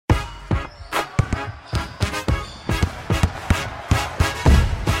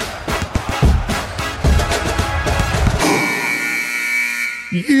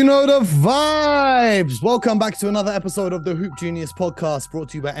You know the vibes. Welcome back to another episode of the Hoop Genius podcast brought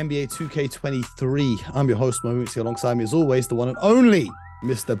to you by NBA 2K23. I'm your host, Mo Mootsie. Alongside me, as always, the one and only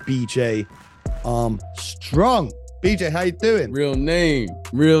Mr. BJ Armstrong. BJ, how you doing? Real name,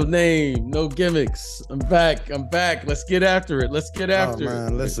 no gimmicks. I'm back. Let's get after it.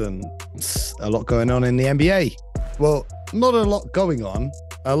 Listen, a lot going on in the NBA. Well, not a lot going on,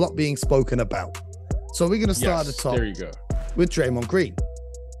 a lot being spoken about. So we're going to start at the top. There you go. With Draymond Green.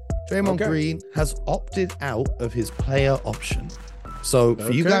 Draymond Green has opted out of his player option. So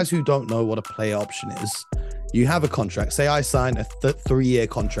for you guys who don't know what a player option is, you have a contract. Say I sign a 3-year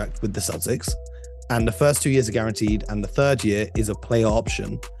contract with the Celtics, and the first 2 years are guaranteed, and the third year is a player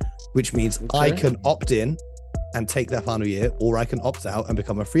option, which means I can opt in and take that final year, or I can opt out and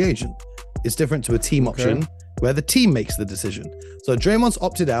become a free agent. It's different to a team option where the team makes the decision. So Draymond's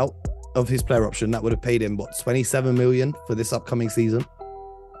opted out of his player option. That would have paid him, $27 million for this upcoming season.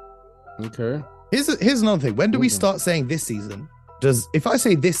 Okay. Here's another thing. When do we start saying this season? If I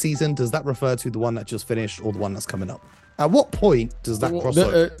say this season, does that refer to the one that just finished or the one that's coming up? At what point does that cross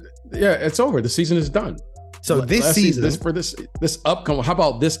over? It's over. The season is done. So this season, this upcoming. How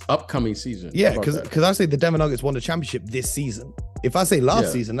about this upcoming season? Yeah, because I say the Denver Nuggets won the championship this season. If I say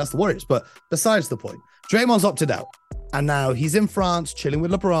last season, that's the Warriors. But besides the point, Draymond's opted out, and now he's in France chilling with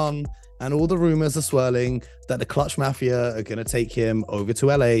LeBron, and all the rumors are swirling that the Clutch Mafia are going to take him over to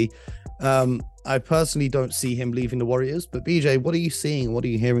LA. I personally don't see him leaving the Warriors, but BJ, what are you seeing? What are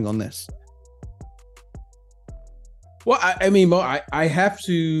you hearing on this? Well, I mean, Mo, I have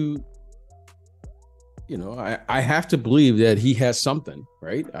to, I have to believe that he has something,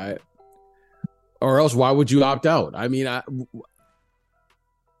 right? Or else why would you opt out? I mean,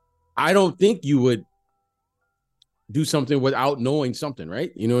 I don't think you would do something without knowing something,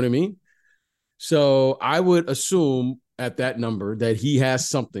 right? You know what I mean? So I would assume at that number that he has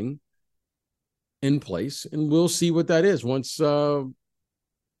something in place, and we'll see what that is once free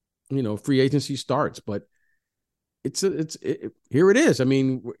agency starts. But here it is. I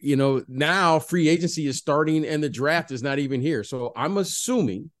mean, now free agency is starting and the draft is not even here. So I'm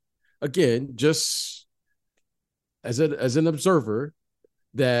assuming, again, just as an observer,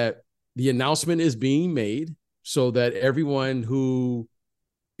 that the announcement is being made so that everyone who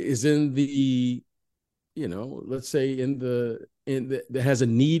is in the, let's say that has a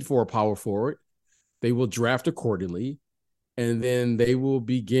need for a power forward, they will draft accordingly, and then they will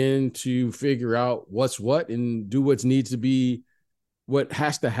begin to figure out what's what and do what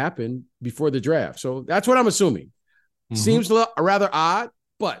has to happen before the draft. So that's what I'm assuming. Mm-hmm. Seems rather odd,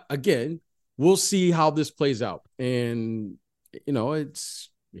 but again, we'll see how this plays out. And, it's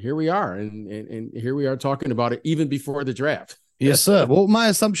here we are. And here we are talking about it even before the draft. Yes, sir. Well, my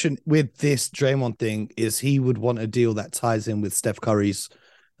assumption with this Draymond thing is he would want a deal that ties in with Steph Curry's.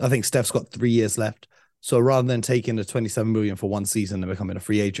 I think Steph's got 3 years left. So rather than taking the $27 million for one season and becoming a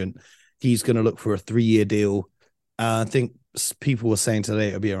free agent, he's going to look for a 3-year deal. I think people were saying today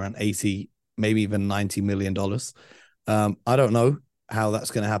it'll be around 80, maybe even $90 million. I don't know how that's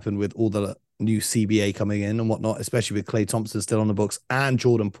going to happen with all the new CBA coming in and whatnot, especially with Klay Thompson still on the books and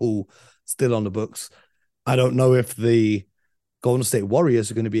Jordan Poole still on the books. I don't know if the Golden State Warriors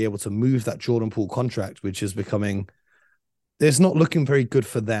are going to be able to move that Jordan Poole contract, which is it's not looking very good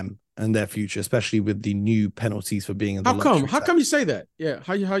for them and their future, especially with the new penalties for being in the How come you say that? Yeah.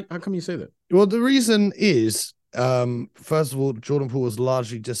 How come you say that? Well, the reason is, first of all, Jordan Poole was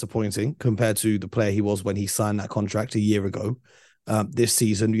largely disappointing compared to the player he was when he signed that contract a year ago. This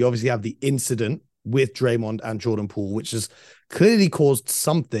season, you obviously have the incident with Draymond and Jordan Poole, which has clearly caused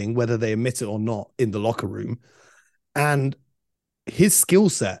something, whether they admit it or not, in the locker room. And his skill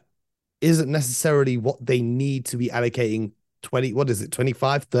set isn't necessarily what they need to be allocating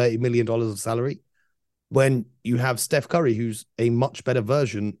 $25-30 million of salary when you have Steph Curry, who's a much better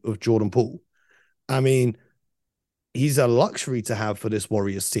version of Jordan Poole. I mean, he's a luxury to have for this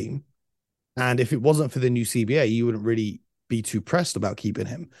Warriors team. And if it wasn't for the new CBA, you wouldn't really be too pressed about keeping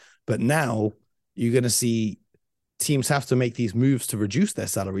him. But now you're going to see teams have to make these moves to reduce their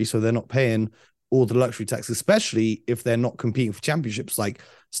salary so they're not paying all the luxury tax, especially if they're not competing for championships. Like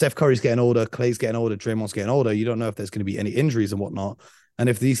Steph Curry's getting older, Klay's getting older, Draymond's getting older. You don't know if there's going to be any injuries and whatnot. And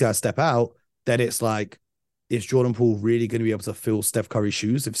if these guys step out, then it's like, is Jordan Poole really going to be able to fill Steph Curry's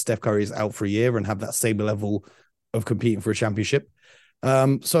shoes if Steph Curry is out for a year and have that same level of competing for a championship?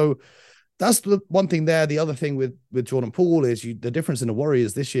 So that's the one thing there. The other thing with Jordan Poole is the difference in the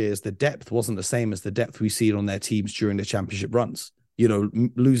Warriors this year is the depth wasn't the same as the depth we see on their teams during the championship runs.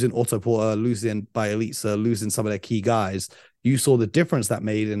 Losing Otto Porter, losing Bielitsa, losing some of their key guys. You saw the difference that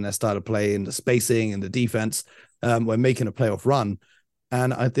made in their style of play, in the spacing and the defense when making a playoff run.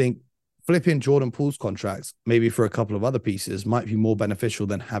 And I think flipping Jordan Poole's contracts, maybe for a couple of other pieces, might be more beneficial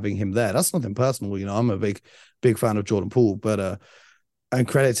than having him there. That's nothing personal. I'm a big fan of Jordan Poole, but and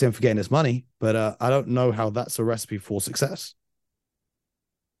credit to him for getting his money. But I don't know how that's a recipe for success.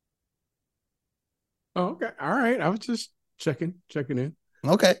 Oh, okay. All right. I was just checking in.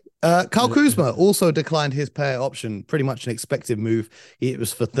 Okay. Kyle Kuzma also declined his player option, pretty much an expected move. It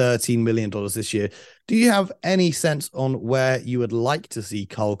was for $13 million this year. Do you have any sense on where you would like to see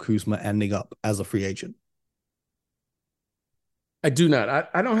Kyle Kuzma ending up as a free agent? I do not.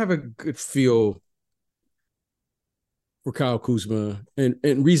 I don't have a good feel for Kyle Kuzma. And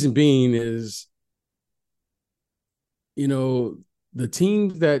reason being is, the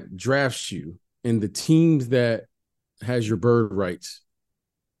team that drafts you and the team that has your bird rights,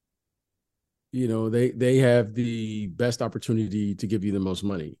 they have the best opportunity to give you the most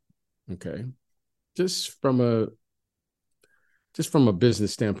money. Okay. Just from a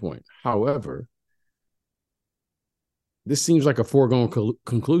business standpoint. However, this seems like a foregone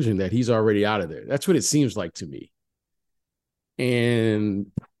conclusion that he's already out of there. That's what it seems like to me.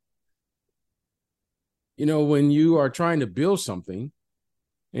 And, when you are trying to build something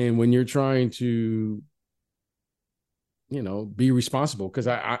and when you're trying to, be responsible, because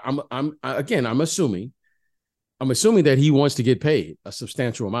I'm assuming that he wants to get paid a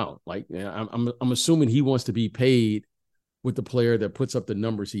substantial amount. Like, I'm assuming he wants to be paid with the player that puts up the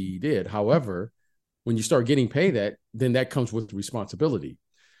numbers he did. However, when you start getting paid that, then that comes with responsibility.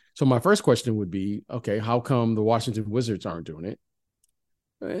 So my first question would be, okay, how come the Washington Wizards aren't doing it?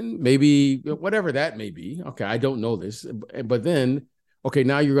 And maybe whatever that may be. Okay, I don't know this, but then, okay,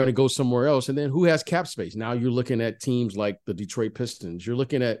 now you're going to go somewhere else. And then who has cap space? Now you're looking at teams like the Detroit Pistons. You're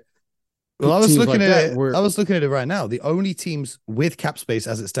looking at I was looking at it. I was looking at it right now. The only teams with cap space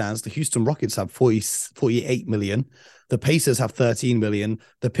as it stands, the Houston Rockets have 48 million. The Pacers have 13 million.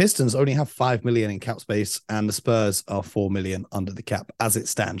 The Pistons only have 5 million in cap space, and the Spurs are 4 million under the cap as it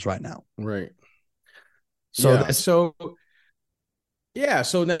stands right now. Right. So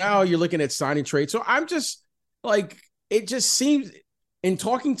So now you're looking at signing trades. So I'm just like, it just seems, in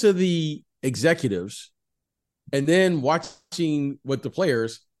talking to the executives and then watching with the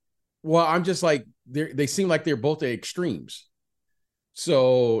players, well, I'm just like, they seem like they're both at extremes.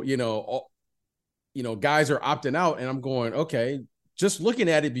 So, guys are opting out, and I'm going, okay, just looking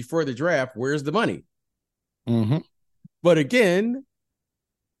at it before the draft, where's the money? Mm-hmm. But again,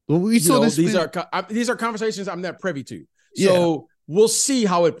 these are conversations I'm not privy to. So we'll see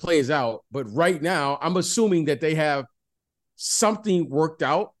how it plays out. But right now, I'm assuming that they have something worked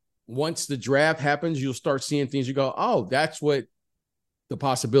out. Once the draft happens, you'll start seeing things. You go, oh, that's what the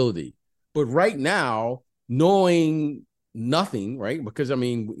possibility. But right now, knowing nothing, right? Because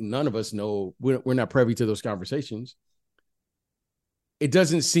none of us know. We're not privy to those conversations. It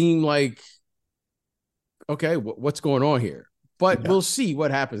doesn't seem like, okay, what's going on here? But we'll see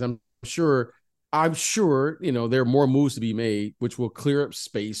what happens. I'm sure, there are more moves to be made, which will clear up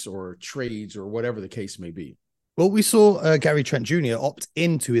space or trades or whatever the case may be. Well, we saw Gary Trent Jr. opt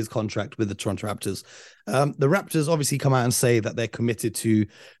into his contract with the Toronto Raptors. The Raptors obviously come out and say that they're committed to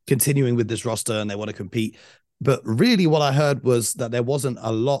continuing with this roster and they want to compete. But really what I heard was that there wasn't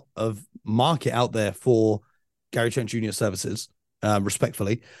a lot of market out there for Gary Trent Jr. services,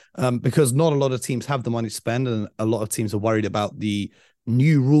 respectfully, because not a lot of teams have the money to spend, and a lot of teams are worried about the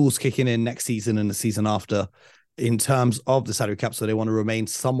new rules kicking in next season and the season after in terms of the salary cap. So they want to remain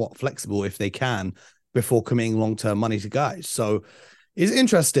somewhat flexible if they can before committing long-term money to guys. So it's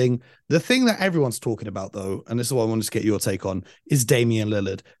interesting. The thing that everyone's talking about, though, and this is what I wanted to get your take on, is Damian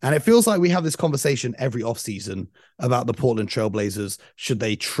Lillard. And it feels like we have this conversation every offseason about the Portland Trailblazers. Should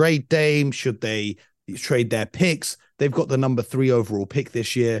they trade Dame? Should they trade their picks? They've got the number 3 overall pick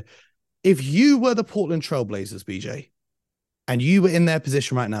this year. If you were the Portland Trailblazers, BJ, and you were in their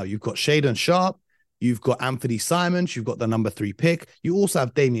position right now, you've got Shaedon Sharpe, you've got Anthony Simons, you've got the number 3 pick. You also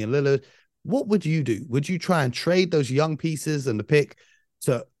have Damian Lillard. What would you do? Would you try and trade those young pieces and the pick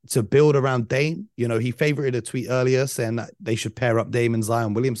to build around Dame? He favorited a tweet earlier saying that they should pair up Dame and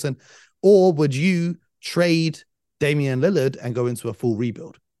Zion Williamson. Or would you trade Damian Lillard and go into a full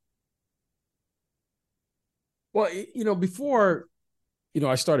rebuild? Well, before,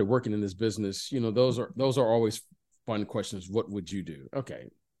 I started working in this business, those are always fun questions. What would you do?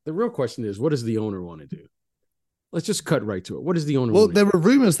 Okay. The real question is, what does the owner want to do? Let's just cut right to it. What does the owner want to do? Well, there were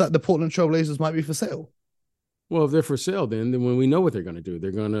rumors that the Portland Trailblazers might be for sale. Well, if they're for sale, then when we know what they're going to do,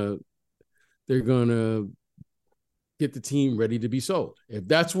 they're going to get the team ready to be sold. If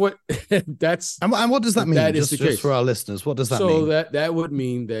that's what that's and what does that mean? That just, is the case for our listeners. What does that mean? So that would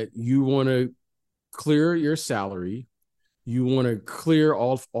mean that you want to clear your salary. You want to clear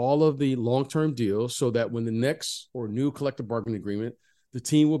off all of the long-term deals so that when the next or new collective bargaining agreement, the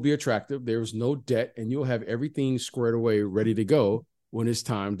team will be attractive. There's no debt, and you'll have everything squared away, ready to go when it's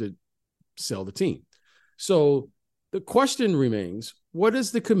time to sell the team. So the question remains, what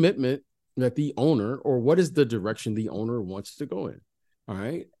is the commitment that the owner, or what is the direction the owner wants to go in? All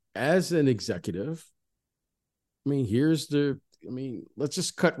right. As an executive, let's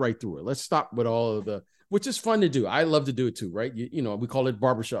just cut right through it. Let's stop with all of the, which is fun to do. I love to do it too, right? We call it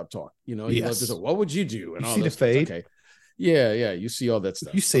barbershop talk. You love to say, what would you do? And you all see the fade. Okay. Yeah. You see all that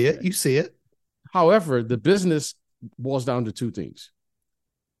stuff. You see it. However, the business boils down to two things.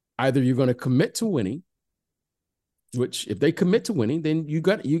 Either you're going to commit to winning, which if they commit to winning, then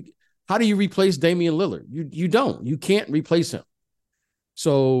how do you replace Damian Lillard? You don't. You can't replace him.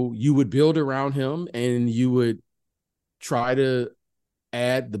 So you would build around him, and you would try to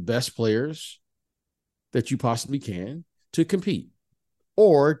add the best players that you possibly can to compete.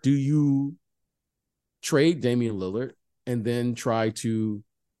 Or do you trade Damian Lillard and then try to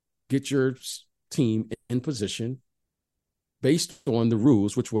get your team in position based on the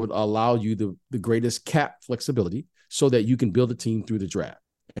rules, which would allow you the greatest cap flexibility so that you can build a team through the draft,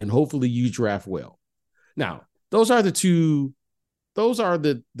 and hopefully you draft well. Now, those are the two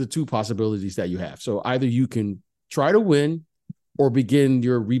possibilities that you have. So either you can try to win or begin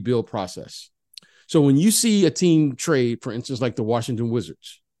your rebuild process. So when you see a team trade, for instance, like the Washington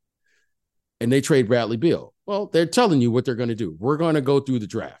Wizards, and they trade Bradley Beal, well, they're telling you what they're going to do. We're going to go through the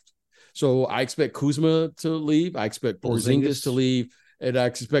draft. So I expect Kuzma to leave. I expect Porzingis to leave. And I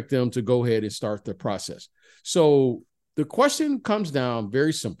expect them to go ahead and start the process. So the question comes down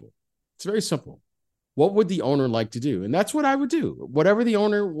very simple. It's very simple. What would the owner like to do? And that's what I would do. Whatever the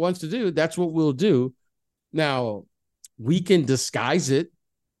owner wants to do, that's what we'll do. Now, we can disguise it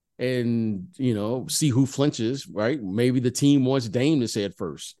and, see who flinches, right? Maybe the team wants Dame to say it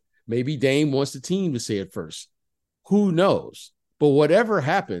first. Maybe Dame wants the team to say it first. Who knows? But whatever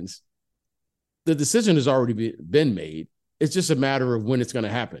happens, the decision has already been made. It's just a matter of when it's going to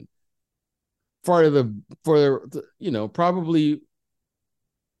happen. Probably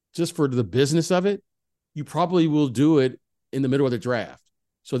just for the business of it, you probably will do it in the middle of the draft.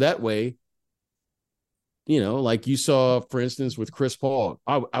 So that way, like you saw, for instance, with Chris Paul,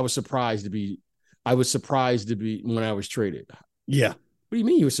 I was surprised to be when I was traded. Yeah. What do you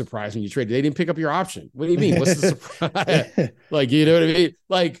mean you were surprised when you traded? They didn't pick up your option. What do you mean? What's the surprise? You know what I mean?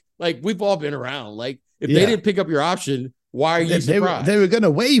 Like we've all been around. Like if they didn't pick up your option, why are you surprised? They were going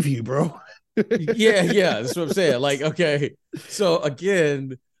to waive you, bro. Yeah. That's what I'm saying. Okay. So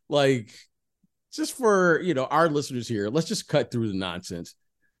again, just for, our listeners here, let's just cut through the nonsense.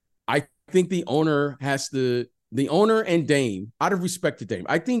 I think the owner and Dame, out of respect to Dame,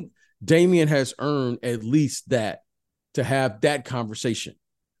 I think Damian has earned at least that, to have that conversation.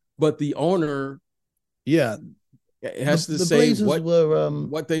 But the owner has to say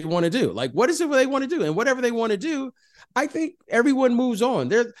what they want to do. What is it they want to do? And whatever they want to do, I think everyone moves on.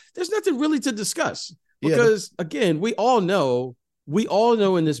 There's nothing really to discuss because again, we all know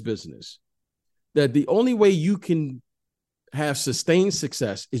in this business that the only way you can have sustained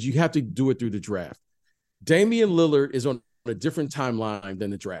success is you have to do it through the draft. Damian Lillard is on a different timeline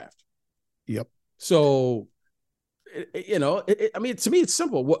than the draft. Yep. So, to me, it's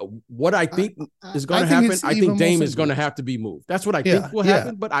simple. What I think is going to happen, I think Dame is going to have to be moved. That's what I think will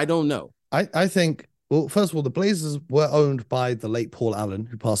happen, but I don't know. I think, well, first of all, the Blazers were owned by the late Paul Allen,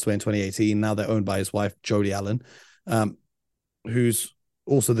 who passed away in 2018. Now they're owned by his wife, Jody Allen, who's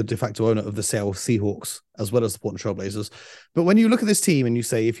also the de facto owner of the Seattle Seahawks, as well as the Portland Trail Blazers. But when you look at this team and you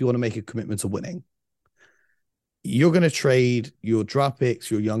say, if you want to make a commitment to winning, you're going to trade your draft picks,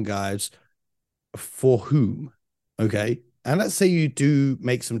 your young guys, for whom? Okay. And let's say you do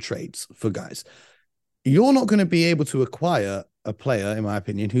make some trades for guys. You're not going to be able to acquire a player, in my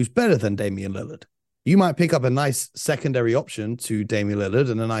opinion, who's better than Damian Lillard. You might pick up a nice secondary option to Damian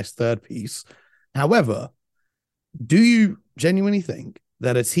Lillard and a nice third piece. However, do you genuinely think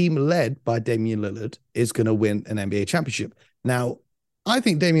that a team led by Damian Lillard is going to win an NBA championship? Now, I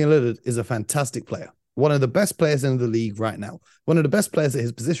think Damian Lillard is a fantastic player. One of the best players in the league right now. One of the best players at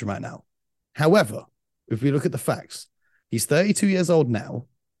his position right now. However, if we look at the facts, he's 32 years old now.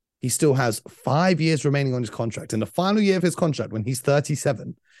 He still has 5 years remaining on his contract. In the final year of his contract, when he's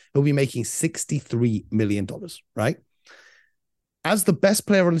 37, he'll be making $63 million, right? As the best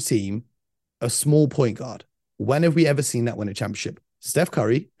player on the team, a small point guard. When have we ever seen that win a championship? Steph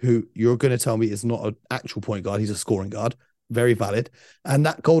Curry, who you're going to tell me is not an actual point guard, he's a scoring guard. Very valid. And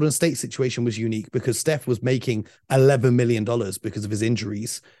that Golden State situation was unique because Steph was making $11 million because of his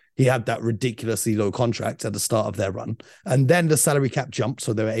injuries. he had that ridiculously low contract at the start of their run. And then the salary cap jumped,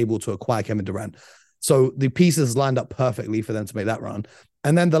 so they were able to acquire Kevin Durant. So the pieces lined up perfectly for them to make that run.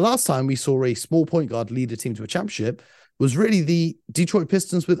 And then the last time we saw a small point guard lead a team to a championship was really the Detroit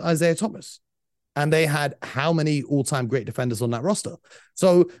Pistons with Isaiah Thomas. And they had how many all-time great defenders on that roster?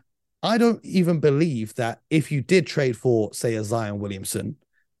 So I don't even believe that if you did trade for, say, a Zion Williamson,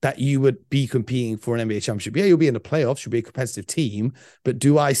 that you would be competing for an NBA championship. Yeah, you'll be in the playoffs, you'll be a competitive team, but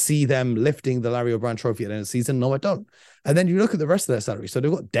do I see them lifting the Larry O'Brien trophy at the end of the season? No, I don't. And then you look at the rest of their salary. So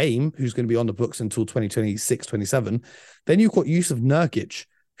they've got Dame, who's going to be on the books until 2026, 27. Then you've got Yusuf Nurkic,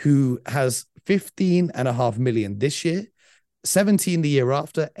 who has 15.5 million this year, 17 the year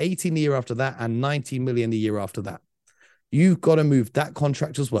after, 18 the year after that, and 19 million the year after that. You've got to move that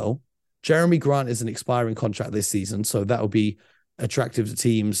contract as well. Jeremy Grant is an expiring contract this season, so that will be attractive to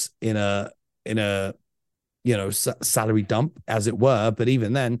teams in a salary dump, as it were. But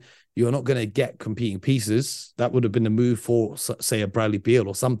even then, you're not going to get competing pieces. That would have been a move for, say, a Bradley Beal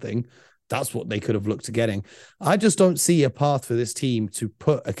or something. That's what they could have looked to getting. I just don't see a path for this team to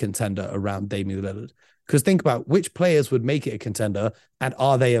put a contender around Damian Lillard. Because think about which players would make it a contender and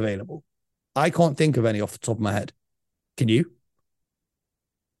are they available? I can't think of any off the top of my head. Can you?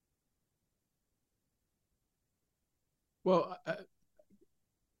 Well,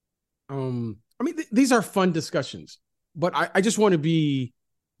 these are fun discussions, but I just want to be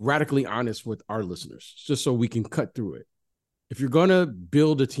radically honest with our listeners, just so we can cut through it. If you're going to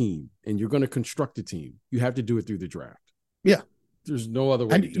build a team and you're going to construct a team, you have to do it through the draft. Yeah. There's no other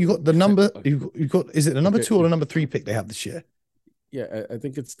way. And you got the number, you got, is it the number 2 or the number 3 pick they have this year? Yeah, I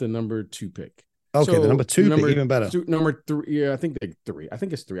think it's the number 2 pick. Okay, so the number 2 pick, even better. Number 3, yeah, I think 3. I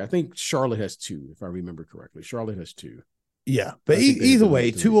think it's 3. I think Charlotte has 2, if I remember correctly. Charlotte has 2. Yeah, but either way,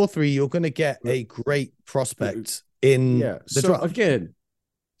 2 or 3, you're going to get a great prospect in the draft. Again,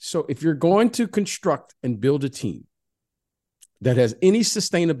 so if you're going to construct and build a team that has any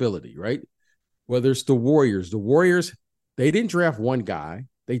sustainability, right? Whether it's the Warriors, they didn't draft one guy,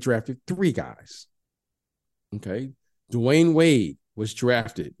 they drafted 3 guys. Okay. Dwayne Wade was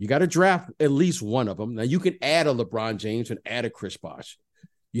drafted. You got to draft at least one of them. Now you can add a LeBron James and add a Chris Bosh.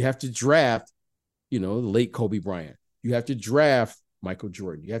 You have to draft, the late Kobe Bryant. You have to draft Michael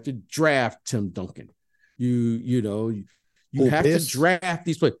Jordan. You have to draft Tim Duncan. You have to draft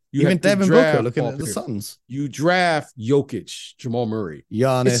these players. Even Devin Booker, looking at the Suns. You draft Jokic, Jamal Murray,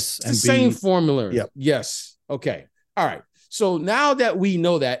 Giannis, it's the same formula. Yep. Yes. Okay. All right. So now that we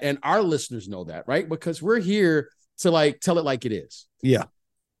know that, and our listeners know that, right? Because we're here to tell it like it is. Yeah.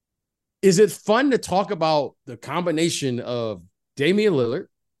 Is it fun to talk about the combination of Damian Lillard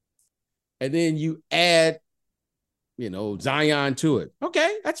and then you add, Zion to it?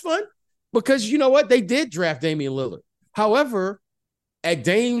 Okay, that's fun. Because you know what? They did draft Damian Lillard. However, at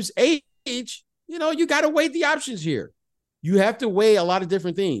Dame's age, you got to weigh the options here. You have to weigh a lot of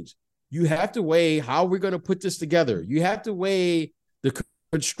different things. You have to weigh how we're going to put this together. You have to weigh the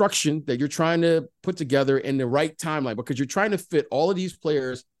construction that you're trying to put together in the right timeline, because you're trying to fit all of these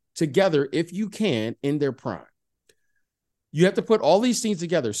players together, if you can, in their prime. You have to put all these things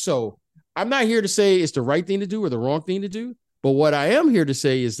together. So I'm not here to say it's the right thing to do or the wrong thing to do. But what I am here to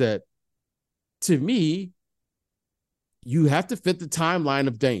say is that, to me, you have to fit the timeline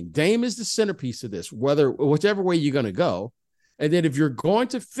of Dame. Dame is the centerpiece of this, whichever way you're going to go. And then if you're going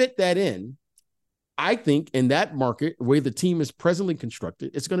to fit that in, I think in that market, the way the team is presently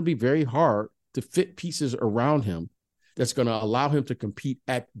constructed, it's going to be very hard to fit pieces around him that's going to allow him to compete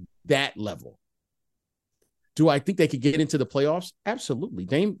at that level. Do I think they could get into the playoffs? Absolutely.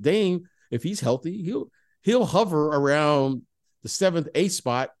 Dame, if he's healthy, he'll hover around the 7th, 8th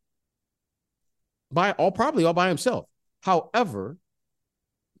spot probably all by himself. However,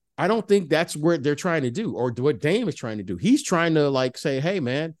 I don't think that's what they're trying to do, or what Dame is trying to do. He's trying to say, hey,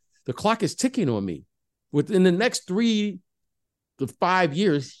 man, the clock is ticking on me. Within the next 3 to 5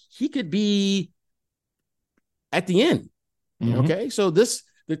 years, he could be at the end. Mm-hmm. Okay. So the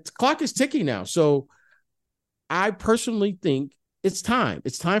clock is ticking now. So I personally think it's time.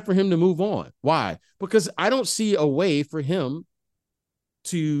 It's time for him to move on. Why? Because I don't see a way for him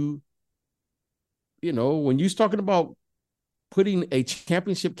to, when you're talking about putting a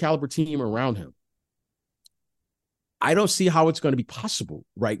championship caliber team around him, I don't see how it's going to be possible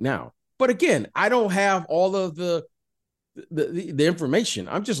right now. But again, I don't have all of the information.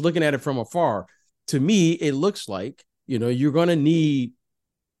 I'm just looking at it from afar. To me, it looks like, you're going to need,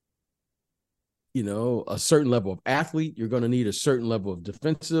 a certain level of athlete. You're going to need a certain level of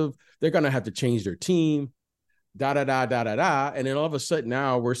defensive. They're going to have to change their team, And then all of a sudden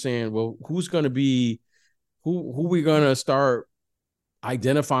now we're saying, well, who's going to be, who we going to start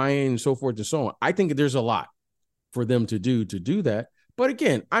identifying and so forth and so on. I think there's a lot for them to do that. But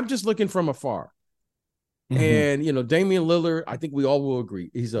again, I'm just looking from afar. Mm-hmm. And, you know, Damian Lillard, I think we all will agree,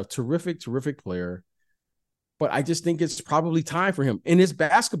 he's a terrific, terrific player. But I just think it's probably time for him in his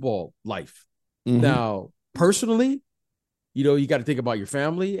basketball life. Mm-hmm. Now, personally, you know, you got to think about your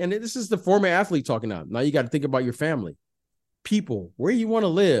family. And this is the former athlete talking now. Now you got to think about your family, people, where you want to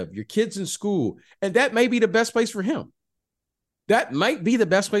live, your kids in school. And that may be the best place for him. That might be the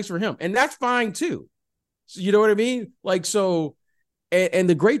best place for him. And that's fine too. So, you know what I mean? Like, so, and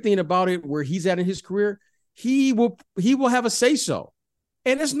the great thing about it, where he's at in his career, he will have a say so.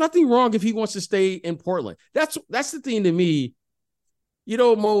 And there's nothing wrong if he wants to stay in Portland. That's the thing to me. You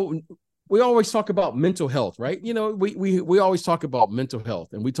know, Mo, we always talk about mental health, right? You know, we always talk about mental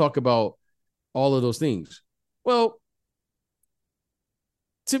health, and we talk about all of those things. Well,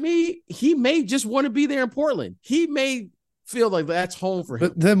 to me, he may just want to be there in Portland. He may feel like that's home for him.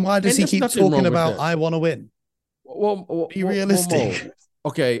 But then why does he keep talking about I want to win? Well, be realistic. Mo,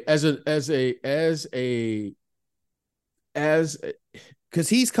 okay, because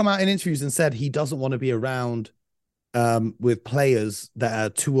he's come out in interviews and said he doesn't want to be around with players that are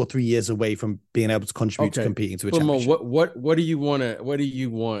 2 or 3 years away from being able to contribute to competing to a championship. What do you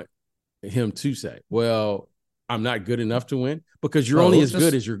want him to say? Well, I'm not good enough to win, because you're only as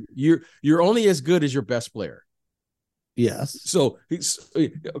good as you're only as good as your best player. Yes. So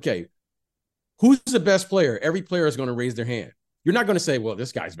okay. Who's the best player? Every player is going to raise their hand. You're not going to say, well,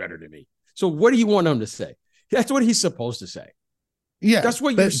 this guy's better than me. So what do you want him to say? That's what he's supposed to say. Yeah. That's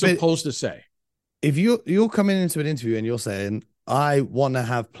what you're supposed to say. If you're coming into an interview and you're saying, I want to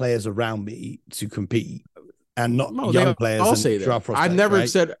have players around me to compete and not young players. I'll say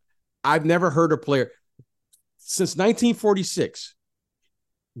that. I've never heard a player since 1946.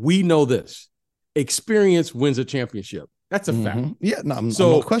 We know this. Experience wins a championship. That's a fact. Yeah, no, I'm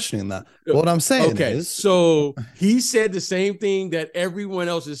not questioning that. What I'm saying is... So he said the same thing that everyone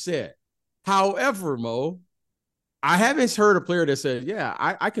else has said. However, Mo, I haven't heard a player that said, yeah,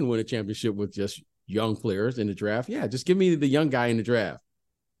 I can win a championship with just young players in the draft. Yeah, just give me the young guy in the draft.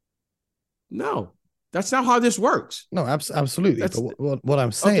 No, that's not how this works. No, absolutely. But what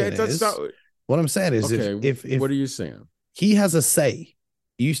I'm saying is... What I'm saying is, if what are you saying? He has a say.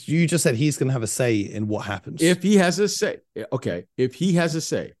 You just said he's going to have a say in what happens. If he has a say, okay. If he has a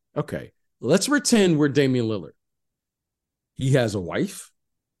say, okay. Let's pretend we're Damian Lillard. He has a wife.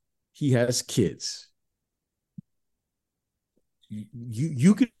 He has kids.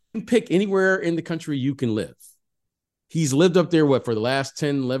 You can pick anywhere in the country you can live. He's lived up there, for the last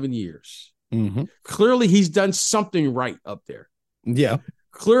 10, 11 years. Mm-hmm. Clearly, he's done something right up there. Yeah.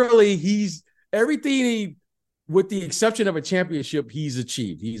 Clearly, everything with the exception of a championship, he's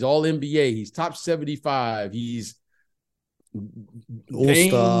achieved. He's all NBA. He's top 75. He's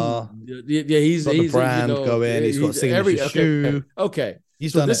all-star. Yeah, he's got the brand going. He's got signature shoe. Okay.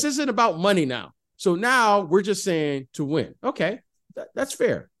 So this isn't about money now. So now we're just saying to win. Okay, that's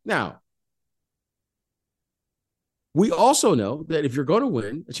fair. Now, we also know that if you're going to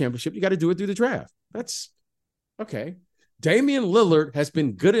win a championship, you got to do it through the draft. That's okay. Damian Lillard has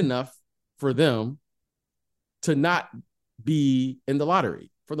been good enough for them to not be in the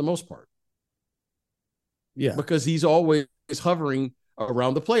lottery for the most part. Yeah. Because he's always hovering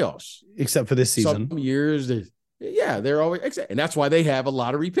around the playoffs. Except for this season. Some years, they're always, and that's why they have a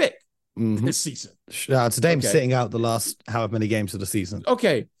lottery pick this season. Shout out to Dame sitting out the last however many games of the season.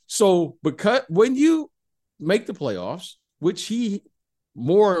 Okay. So because when you make the playoffs, which he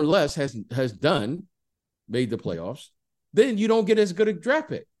more or less has done, made the playoffs, then you don't get as good a draft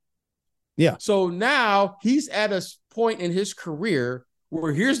pick. Yeah. So now he's at a point in his career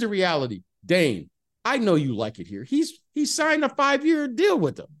where here's the reality. Dame, I know you like it here. He signed a 5-year deal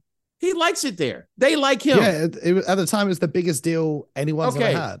with them. He likes it there. They like him. Yeah, at the time, it was the biggest deal anyone's ever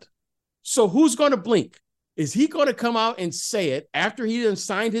had. So who's going to blink? Is he going to come out and say it after he done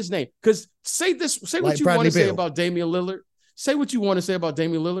signed his name? Because say what you want to say about Damian Lillard. Say what you want to say about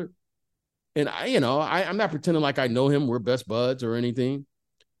Damian Lillard. And I'm not pretending like I know him. We're best buds or anything.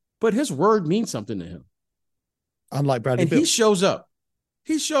 But his word means something to him. Unlike Bradley Beal. He shows up.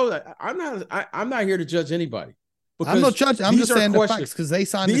 He showed that I'm not here to judge anybody. I'm not judging. I'm just saying the facts because they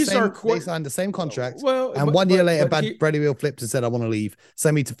signed the same contract. Well, and 1 year later, Bradley Beal flipped and said, "I want to leave.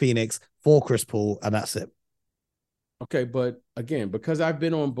 Send me to Phoenix for Chris Paul," and that's it. Okay, but again, because I've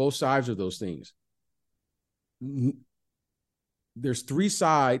been on both sides of those things, there's 3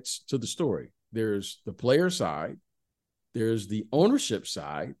 sides to the story. There's the player side, there's the ownership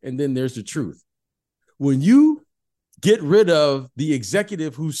side, and then there's the truth. When you get rid of the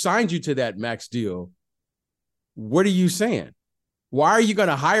executive who signed you to that max deal, what are you saying? why are you going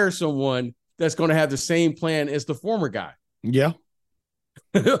to hire someone that's going to have the same plan as the former guy? Yeah.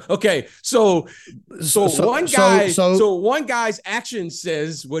 Okay, so one guy's action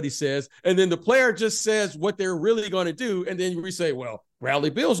says what he says, and then the player just says what they're really going to do, and then we say, well, Bradley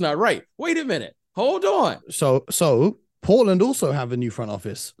Beal's not right. Wait a minute, hold on. So Portland also have a new front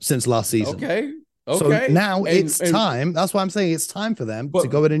office since last season. Okay. So now it's time. That's why I'm saying it's time for them to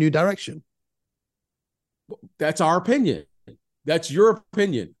go in a new direction. That's our opinion. That's your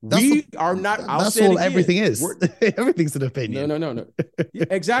opinion. We are not. That's all everything is. Everything's an opinion. No. Yeah,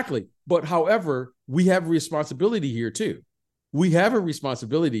 exactly. But however, we have a responsibility here too. We have a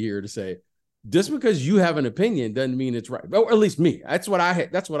responsibility here to say, just because you have an opinion doesn't mean it's right. Or at least me. That's what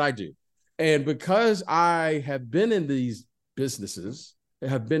I do. And because I have been in these businesses,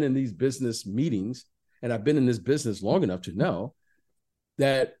 have been in these business meetings, and I've been in this business long enough to know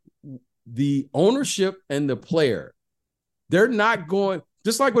that the ownership and the player, they're not going,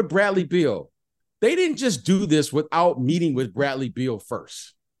 just like with Bradley Beal, they didn't just do this without meeting with Bradley Beal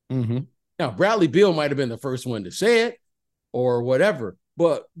first. Mm-hmm. Now, Bradley Beal might have been the first one to say it or whatever,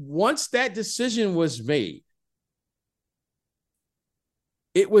 but once that decision was made,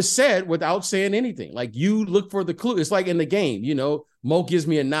 it was said without saying anything. Like, you look for the clue. It's like in the game, Mo gives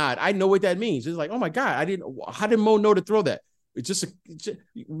me a nod. I know what that means. It's like, oh my God, how did Mo know to throw that?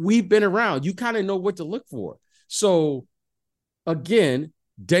 We've been around. You kind of know what to look for. So again,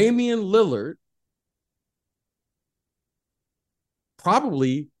 Damian Lillard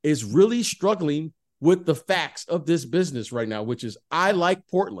probably is really struggling with the facts of this business right now, which is, I like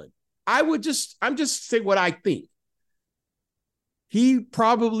Portland. I'm just saying what I think. He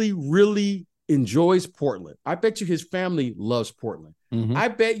probably really enjoys Portland. I bet you his family loves Portland. Mm-hmm. I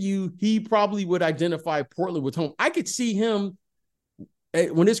bet you he probably would identify Portland with home. I could see him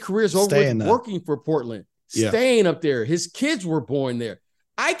when his career is over working for Portland, staying up there. His kids were born there.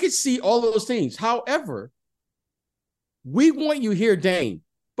 I could see all of those things. However, we want you here, Dame.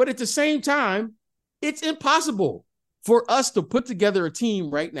 But at the same time, it's impossible for us to put together a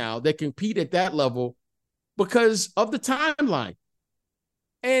team right now that compete at that level because of the timeline.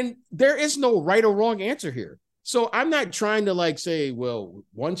 And there is no right or wrong answer here. So I'm not trying to say, well,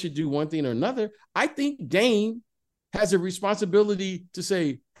 one should do one thing or another. I think Dame has a responsibility to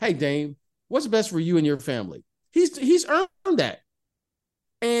say, hey, Dame, what's best for you and your family? He's earned that.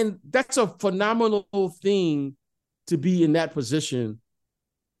 And that's a phenomenal thing to be in that position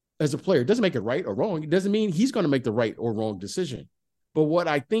as a player. It doesn't make it right or wrong. It doesn't mean he's going to make the right or wrong decision. But what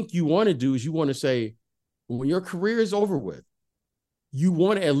I think you want to do is you want to say, when your career is over with, you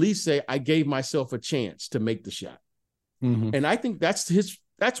want to at least say, I gave myself a chance to make the shot. Mm-hmm. And I think that's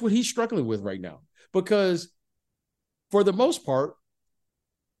what he's struggling with right now. Because for the most part,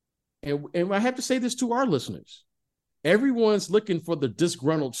 and I have to say this to our listeners, everyone's looking for the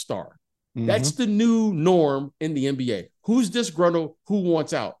disgruntled star. Mm-hmm. That's the new norm in the NBA. Who's disgruntled? Who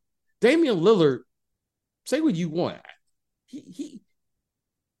wants out? Damian Lillard, say what you want. He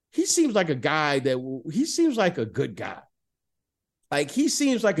seems like a guy he seems like a good guy. Like, he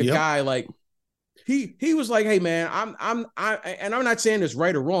seems like a guy, like he was like, hey man, I'm not saying it's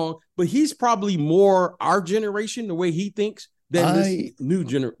right or wrong, but he's probably more our generation, the way he thinks, than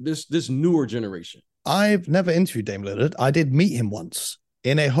this newer generation. I've never interviewed Dame Lillard. I did meet him once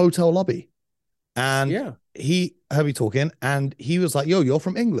in a hotel lobby. And he heard me talking, and he was like, yo, you're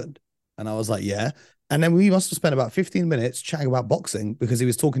from England. And I was like, yeah. And then we must have spent about 15 minutes chatting about boxing because he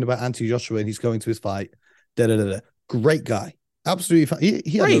was talking about Anthony Joshua and he's going to his fight. Great guy. Absolutely fine.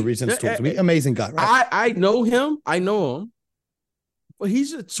 He had no reason to talk to me. Amazing guy, right? I know him. But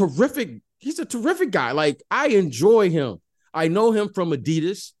he's a terrific guy. Like, I enjoy him. I know him from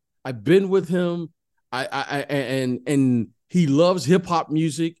Adidas. I've been with him. And he loves hip hop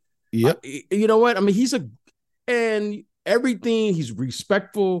music. Yep. You know what? I mean, and everything, he's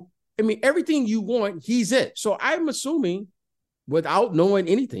respectful. I mean, everything you want, he's it. So I'm assuming, without knowing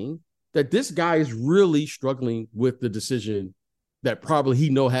anything, that this guy is really struggling with the decision that probably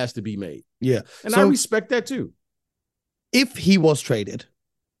he has to be made. Yeah. And I respect that too. If he was traded,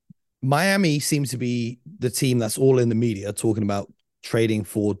 Miami seems to be the team that's all in the media talking about trading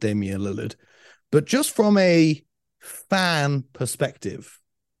for Damian Lillard. But just from a fan perspective,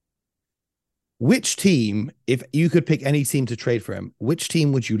 which team, if you could pick any team to trade for him, which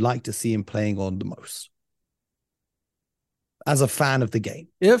team would you like to see him playing on the most? As a fan of the game.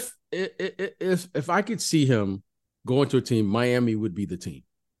 If I could see him going to a team, Miami would be the team.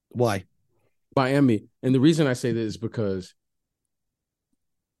 Why? Miami. And the reason I say this is because,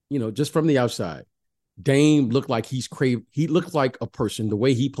 just from the outside, Dame looked like he looked like a person, the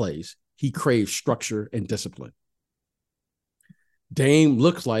way he plays, he craves structure and discipline. Dame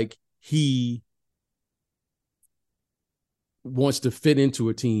looks like he wants to fit into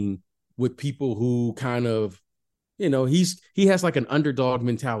a team with people who kind of, he has like an underdog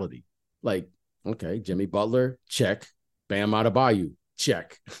mentality. Like, okay, Jimmy Butler, check. Bam Adebayo,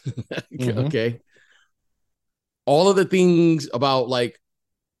 check. Okay. All of the things about like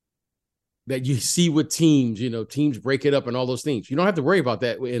that you see with teams, teams break it up and all those things. You don't have to worry about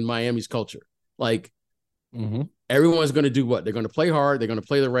that in Miami's culture. Like everyone's going to do what? They're going to play hard. They're going to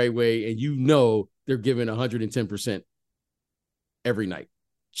play the right way. And they're giving 110% every night.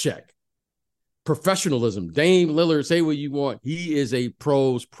 Check. Professionalism. Dame Lillard, say what you want. He is a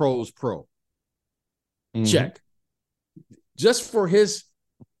pro. Check. Just for his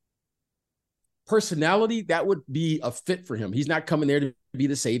personality, that would be a fit for him. He's not coming there to be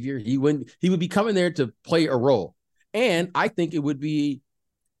the savior. He would be coming there to play a role. And I think it would be,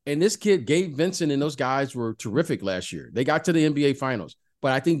 and this kid, Gabe Vincent, and those guys were terrific last year. They got to the NBA Finals.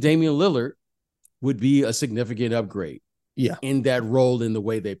 But I think Damian Lillard would be a significant upgrade in that role in the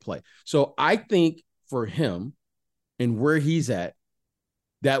way they play. So I think for him and where he's at,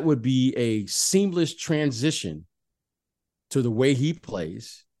 that would be a seamless transition to the way he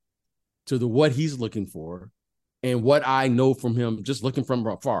plays, to what he's looking for, and what I know from him just looking from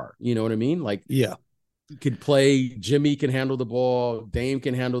afar. You know what I mean? Like, he could play. Jimmy can handle the ball. Dame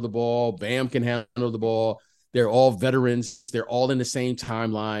can handle the ball. Bam can handle the ball. They're all veterans. They're all in the same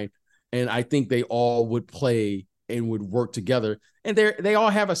timeline. And I think they all would play and would work together. And they all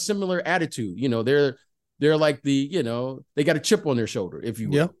have a similar attitude. They're like they got a chip on their shoulder, if you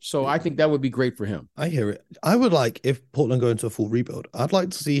will. Yeah. So I think that would be great for him. I hear it. I would like, if Portland go into a full rebuild, I'd like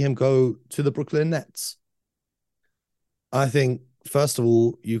to see him go to the Brooklyn Nets. I think, first of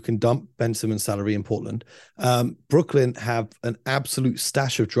all, you can dump Ben Simmons' salary in Portland. Brooklyn have an absolute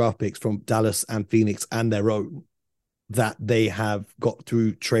stash of draft picks from Dallas and Phoenix and their own that they have got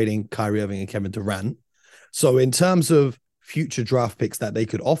through trading Kyrie Irving and Kevin Durant. So in terms of future draft picks that they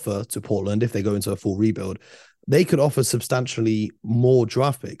could offer to Portland if they go into a full rebuild, they could offer substantially more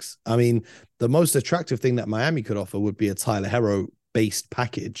draft picks. I mean, the most attractive thing that Miami could offer would be a Tyler Hero-based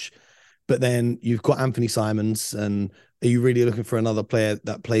package. But then you've got Anthony Simons, and are you really looking for another player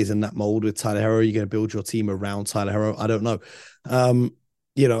that plays in that mold with Tyler Hero? Are you going to build your team around Tyler Hero? I don't know.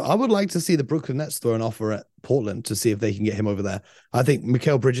 I would like to see the Brooklyn Nets throw an offer at Portland to see if they can get him over there. I think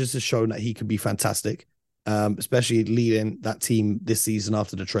Mikal Bridges has shown that he can be fantastic, especially leading that team this season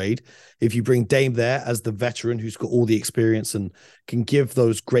after the trade. If you bring Dame there as the veteran who's got all the experience and can give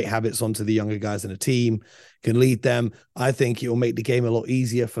those great habits onto the younger guys in the team, can lead them, I think it will make the game a lot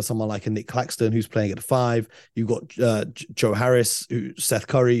easier for someone like a Nick Claxton who's playing at the 5. You've got Joe Harris, Seth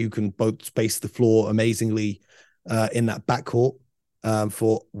Curry, who can both space the floor amazingly in that backcourt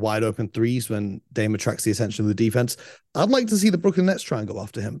for wide open threes when Dame attracts the attention of the defense. I'd like to see the Brooklyn Nets try and go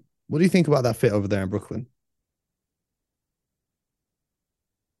after him. What do you think about that fit over there in Brooklyn?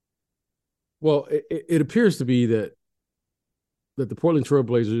 Well, it appears to be that the Portland Trail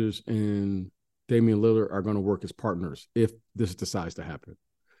Blazers and Damian Lillard are going to work as partners if this decides to happen.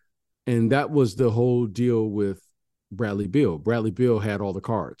 And that was the whole deal with Bradley Beal. Bradley Beal had all the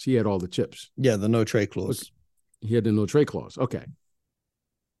cards. He had all the chips. Yeah, the no trade clause. He had the no trade clause. Okay.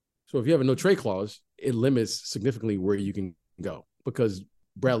 So if you have a no trade clause, it limits significantly where you can go because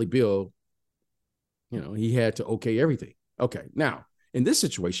Bradley Beal, he had to okay everything. Okay. Now, in this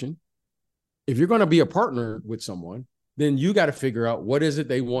situation, if you're going to be a partner with someone, then you got to figure out what is it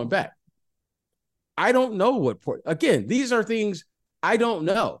they want back. I don't know again, these are things I don't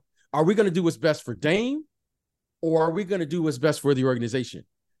know. Are we going to do what's best for Dame or are we going to do what's best for the organization?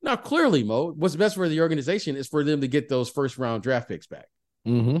 Now, clearly, Mo, what's best for the organization is for them to get those first round draft picks back.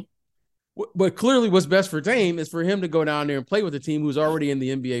 Mm-hmm. But clearly what's best for Dame is for him to go down there and play with a team who's already in the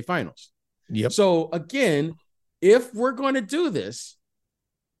NBA Finals. Yep. So, again, if we're going to do this,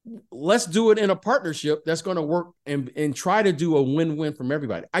 let's do it in a partnership that's going to work and try to do a win-win from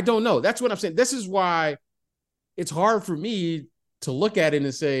everybody. I don't know. That's what I'm saying. This is why it's hard for me to look at it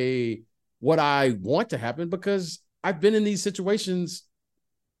and say what I want to happen because I've been in these situations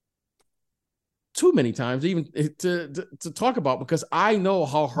too many times even to talk about because I know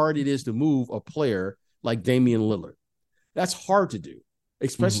how hard it is to move a player like Damian Lillard. That's hard to do,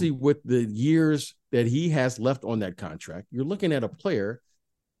 especially with the years that he has left on that contract. You're looking at a player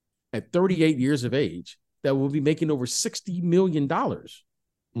at 38 years of age that will be making over $60 million.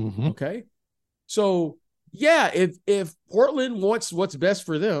 Mm-hmm. Okay. So yeah, if Portland wants what's best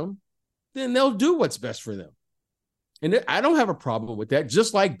for them, then they'll do what's best for them. And I don't have a problem with that,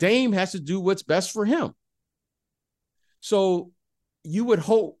 just like Dame has to do what's best for him. So you would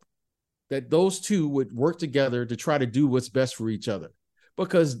hope that those two would work together to try to do what's best for each other.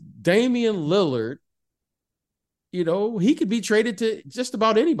 Because Damian Lillard, he could be traded to just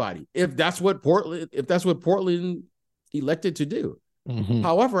about anybody if that's what Portland elected to do. Mm-hmm.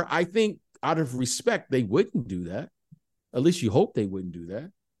 However, I think out of respect, they wouldn't do that. At least you hope they wouldn't do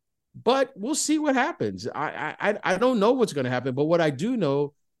that. But we'll see what happens. I don't know what's going to happen. But what I do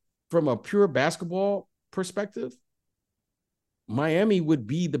know from a pure basketball perspective, Miami would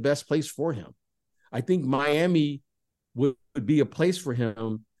be the best place for him. I think Miami would be a place for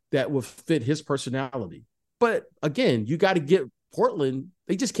him that would fit his personality. But again, you got to get Portland.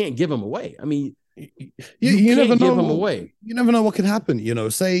 They just can't give him away. I mean, you never know. Give him away. You never know what can happen.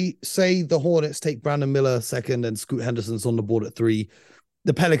 Say the Hornets take Brandon Miller second and Scoot Henderson's on the board at 3.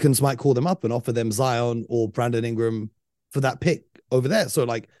 The Pelicans might call them up and offer them Zion or Brandon Ingram for that pick over there. So,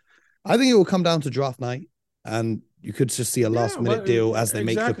 I think it will come down to draft night, and you could just see a last-minute deal as they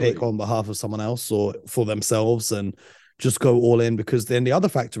make the pick on behalf of someone else or for themselves and just go all in, because then the other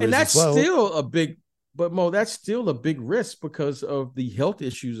factor is that's still a big – but, Mo, that's still a big risk because of the health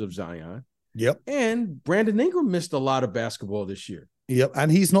issues of Zion. Yep. And Brandon Ingram missed a lot of basketball this year. Yep.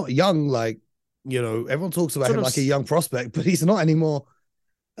 And he's not young. Everyone talks about him like a young prospect, but he's not anymore.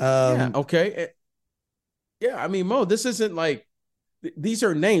 Okay. Yeah, I mean, Mo, this isn't like these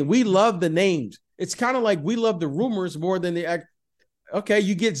are names. We love the names. It's kind of like we love the rumors more than the act. Okay,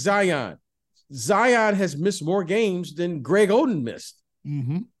 you get Zion. Zion has missed more games than Greg Oden missed.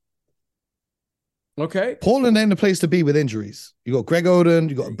 Mm-hmm. Okay. Portland ain't the place to be with injuries. You got Greg Oden,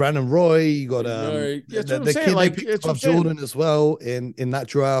 you got Brandon Roy, you got the kid they picked up Jordan as well in that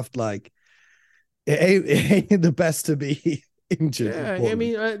draft. It ain't the best to be injured. Yeah, I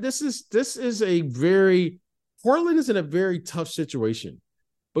mean, this is a very Portland is in a very tough situation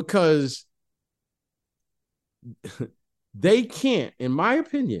because they can't, in my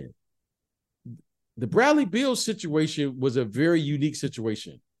opinion, the Bradley Beal situation was a very unique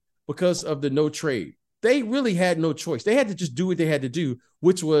situation because of the no trade. They really had no choice. They had to just do what they had to do,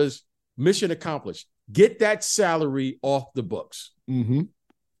 which was mission accomplished. Get that salary off the books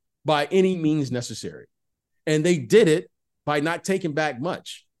by any means necessary. And they did it by not taking back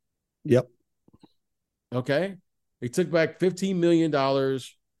much. Yep. Okay. They took back $15 million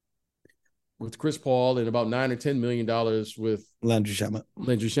with Chris Paul and about $9 or $10 million with Landry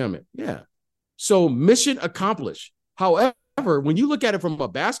Shamet. Yeah. So mission accomplished. However, when you look at it from a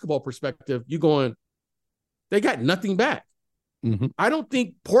basketball perspective, you're going, they got nothing back. Mm-hmm. I don't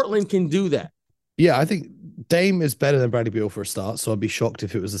think Portland can do that. Yeah, I think Dame is better than Bradley Beal for a start, so I'd be shocked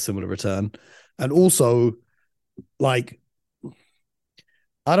if it was a similar return. And also, I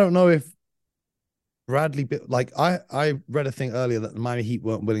don't know if Bradley Beal, I read a thing earlier that the Miami Heat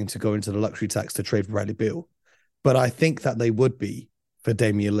weren't willing to go into the luxury tax to trade for Bradley Beal, but I think that they would be for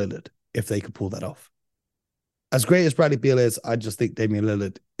Damian Lillard if they could pull that off. As great as Bradley Beal is, I just think Damian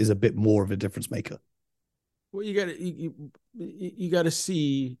Lillard is a bit more of a difference maker. Well, you got to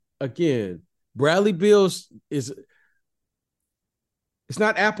see again. Bradley Beal's it's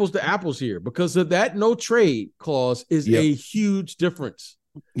not apples to apples here because of that no trade clause is a huge difference.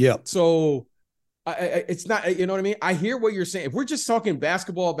 Yeah. So it's not, you know what I mean? I hear what you're saying. If we're just talking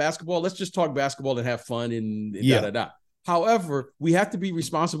basketball, let's just talk basketball and have fun and da. However, we have to be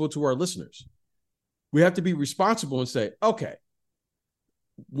responsible to our listeners. We have to be responsible and say, okay,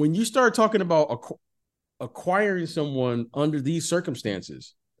 when you start talking about acquiring someone under these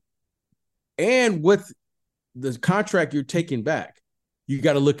circumstances and with the contract you're taking back, you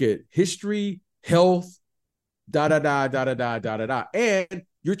got to look at history, health, da. And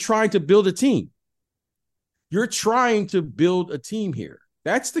you're trying to build a team. You're trying to build a team here.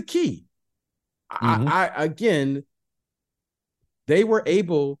 That's the key. Again, they were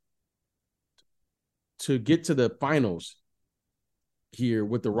able to get to the finals here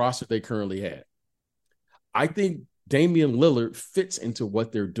with the roster they currently had. I think Damian Lillard fits into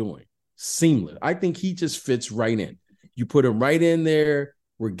what they're doing. Seamless. I think he just fits right in. You put him right in there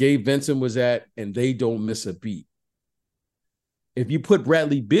where Gabe Vincent was at, and they don't miss a beat. If you put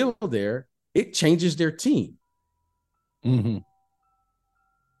Bradley Beal there, it changes their team. Mm-hmm.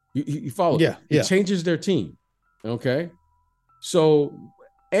 You follow? Yeah. It changes their team. Okay. So,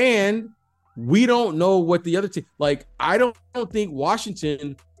 and we don't know what the other team, I don't think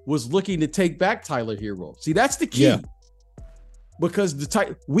Washington was looking to take back Tyler Hero. See, that's the key. Yeah. Because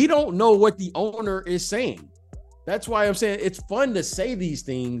we don't know what the owner is saying. That's why I'm saying it's fun to say these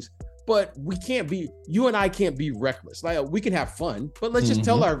things, but you and I can't be reckless. We can have fun, but let's just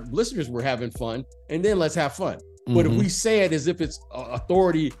tell our listeners we're having fun and then let's have fun. But if we say it as if it's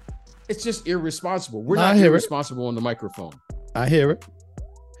authority, it's just irresponsible. We're not irresponsible on the microphone. I hear it.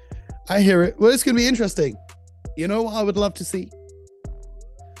 I hear it. Well, it's going to be interesting. You know what I would love to see?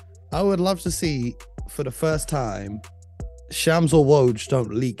 I would love to see, for the first time, Shams or Woj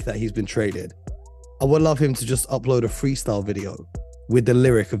don't leak that he's been traded. I would love him to just upload a freestyle video with the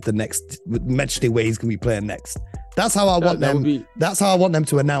lyric of the next, mentioning where he's going to be playing next. That's how I want them. That's how I want them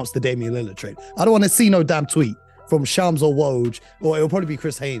to announce the Damian Lillard trade. I don't want to see no damn tweet from Shams or Woj, or it'll probably be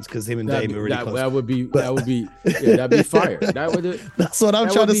Chris Haynes because him and Dame are really close. That'd be fire. That's what I'm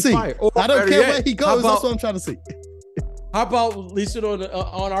trying to see. I don't care where he goes. That's what I'm trying to see. How about release it on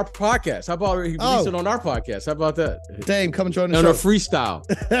our podcast? How about release it on our podcast? How about that? Dame, come and join the show. On a freestyle.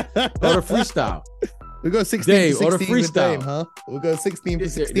 On a freestyle. We'll go 16 for 16 with Dame, huh? We'll go 16 for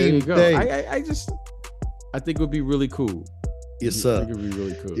 16 there you with go. Dame. I think it would be really cool. Yes, sir. I think it would be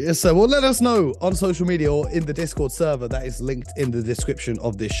really cool. Yes, sir. Well, let us know on social media or in the Discord server that is linked in the description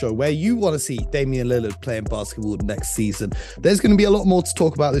of this show where you want to see Damian Lillard playing basketball next season. There's going to be a lot more to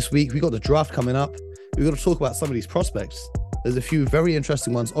talk about this week. We got the draft coming up. We've got to talk about some of these prospects. There's a few very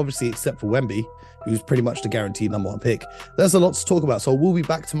interesting ones, obviously, except for Wemby, who's pretty much the guaranteed number one pick. There's a lot to talk about. So we'll be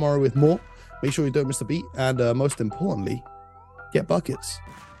back tomorrow with more. Make sure you don't miss a beat. And most importantly, get buckets.